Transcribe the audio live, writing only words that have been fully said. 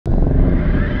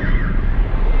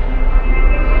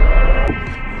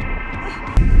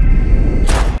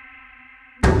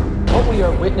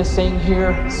witnessing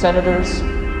here, senators,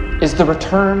 is the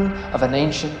return of an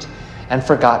ancient and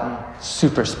forgotten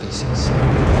superspecies.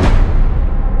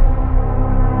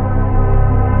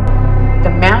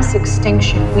 The mass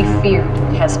extinction we feared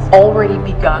has already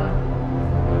begun,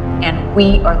 and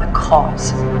we are the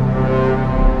cause.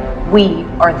 We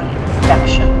are the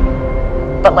infection.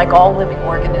 But like all living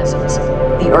organisms,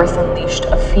 the Earth unleashed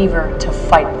a fever to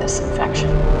fight this infection.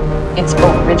 Its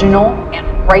original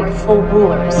and rightful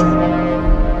rulers,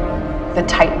 the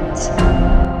Titans.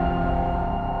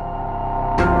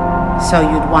 So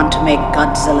you'd want to make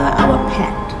Godzilla our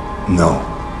pet? No.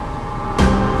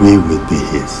 We will be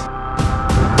his.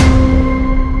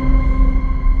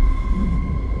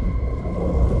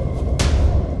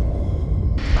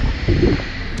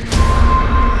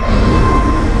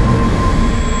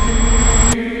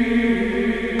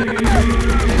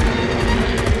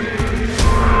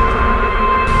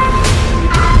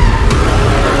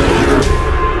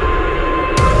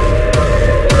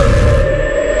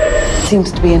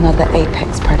 Seems to be another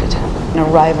apex predator, a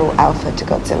rival alpha to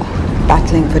Godzilla,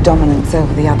 battling for dominance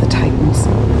over the other Titans.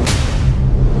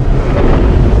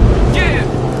 Yeah!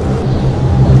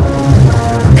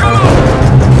 Come on!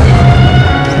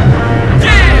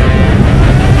 Yeah!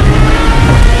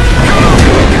 Come on!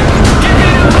 Give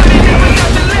me the money, now we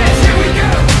got the last. Here we go!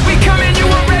 We coming, you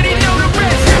already know the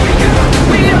rest. Here we go!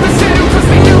 We never settle 'cause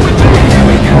we do it bad. Here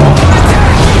we go!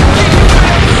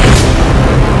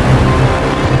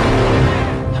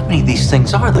 How many of these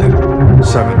things are there?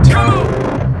 17.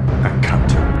 And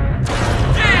counting.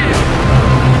 Yeah!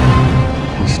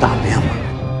 We stop him.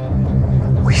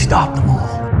 We stop them all.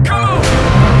 Come on!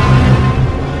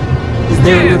 Is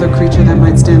there another creature that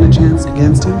might stand a chance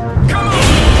against him? Come on!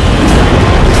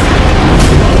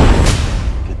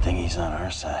 Good thing he's on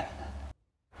our side.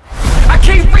 I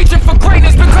keep reaching for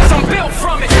greatness because I'm built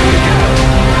from it.